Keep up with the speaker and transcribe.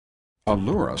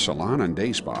Allura Salon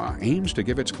Day Spa aims to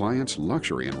give its clients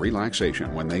luxury and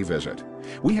relaxation when they visit.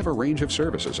 We have a range of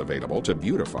services available to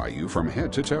beautify you from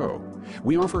head to toe.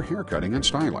 We offer hair cutting and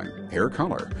styling, hair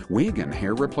color, wig and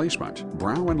hair replacement,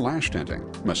 brow and lash tinting,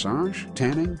 massage,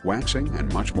 tanning, waxing,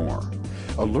 and much more.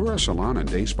 Allura Salon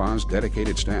Day Spa's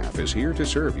dedicated staff is here to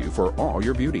serve you for all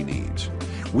your beauty needs.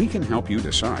 We can help you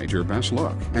decide your best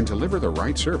look and deliver the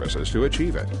right services to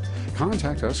achieve it.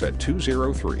 Contact us at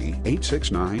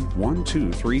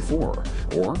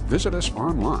 203-869-1234 or visit us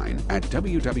online at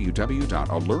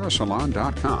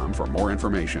www.allurasalon.com for more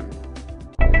information.